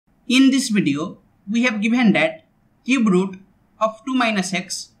In this video, we have given that cube root of 2 minus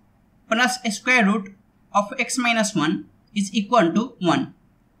x plus square root of x minus 1 is equal to 1.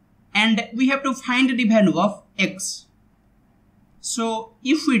 And we have to find the value of x. So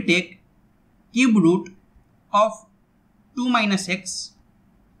if we take cube root of 2 minus x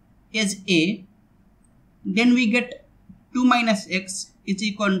as a, then we get 2 minus x is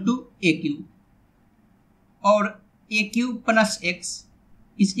equal to a cube, or a cube plus x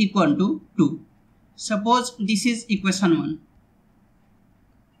is equal to 2. Suppose this is equation 1.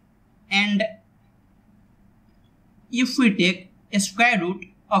 And if we take a square root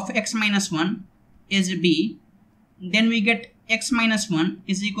of x minus 1 as b, then we get x minus 1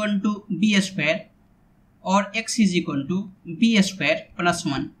 is equal to b square, or x is equal to b square plus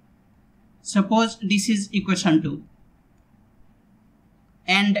 1. Suppose this is equation 2.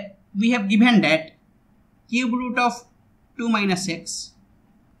 And we have given that cube root of 2 minus x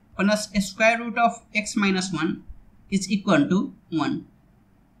plus square root of x minus 1 is equal to 1.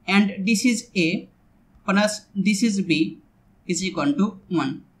 And this is a plus this is b is equal to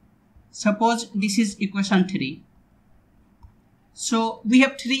 1. Suppose this is equation 3. So we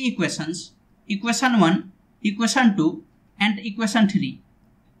have three equations, equation 1, equation 2 and equation 3,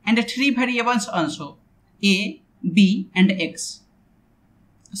 and three variables also, a, b and x.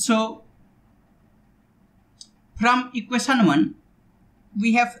 So from equation 1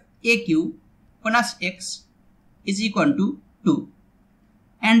 we have a cube plus x is equal to 2,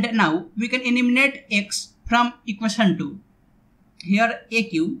 and now we can eliminate x from equation 2. Here a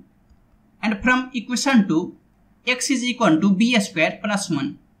cube, and from equation 2 x is equal to b square plus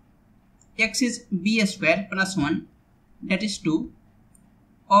 1. X is b square plus 1, that is 2,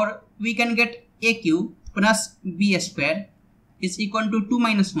 or we can get a cube plus b square is equal to 2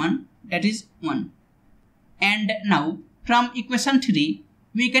 minus 1, that is 1. And now from equation 3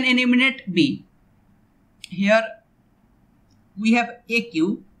 we can eliminate b. Here we have a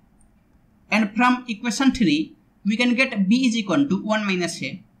cube, and from equation 3 we can get b is equal to 1 minus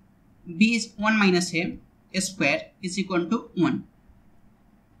a. B is 1 minus a square is equal to 1.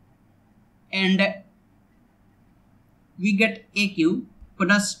 And we get a cube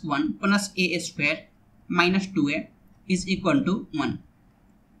plus 1 plus a square minus 2a is equal to 1,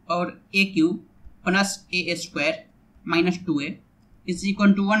 or a cube plus a square minus 2a is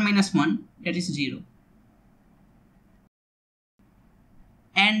equal to 1 minus 1, that is 0.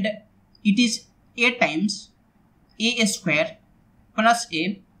 And it is a times a square plus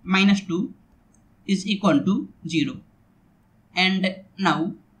a minus 2 is equal to 0. And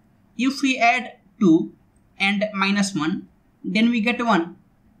now if we add 2 and minus 1, then we get 1.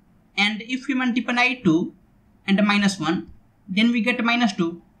 And if we multiply 2 and minus 1, then we get minus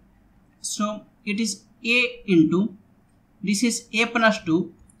 2. So it is a into, this is a plus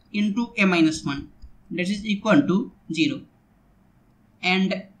 2 into a minus 1, that is equal to 0.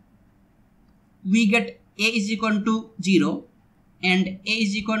 And we get a is equal to 0, and a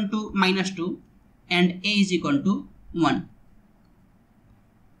is equal to minus 2, and a is equal to 1.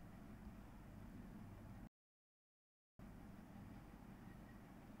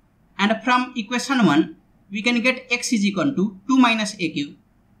 And from equation 1 we can get x is equal to 2 minus a cube.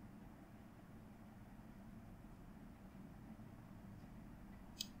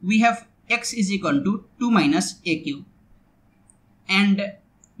 We have x is equal to 2 minus a cube, and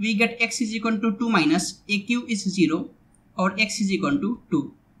we get x is equal to 2 minus a cube is 0, or x is equal to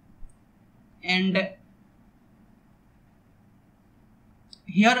 2. And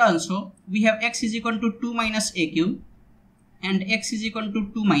here also we have x is equal to 2 minus a cube, and x is equal to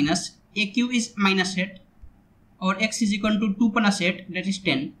 2 minus a cube is minus 8, or x is equal to 2 plus 8, that is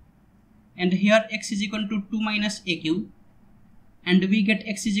 10. And here x is equal to 2 minus a cube, and we get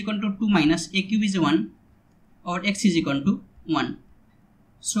x is equal to 2 minus a cube is 1, or x is equal to 1.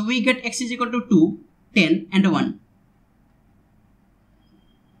 So we get x is equal to 2, 10 and 1.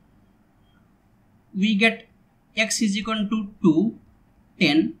 We get x is equal to 2,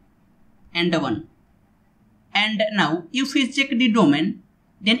 10 and 1. And now if we check the domain,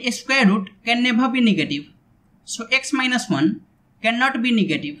 then a square root can never be negative. So x minus 1 cannot be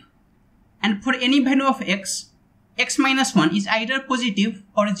negative. And for any value of x, x minus 1 is either positive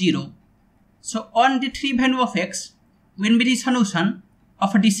or 0. So on the three value of x will be the solution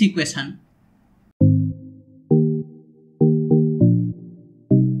of this equation.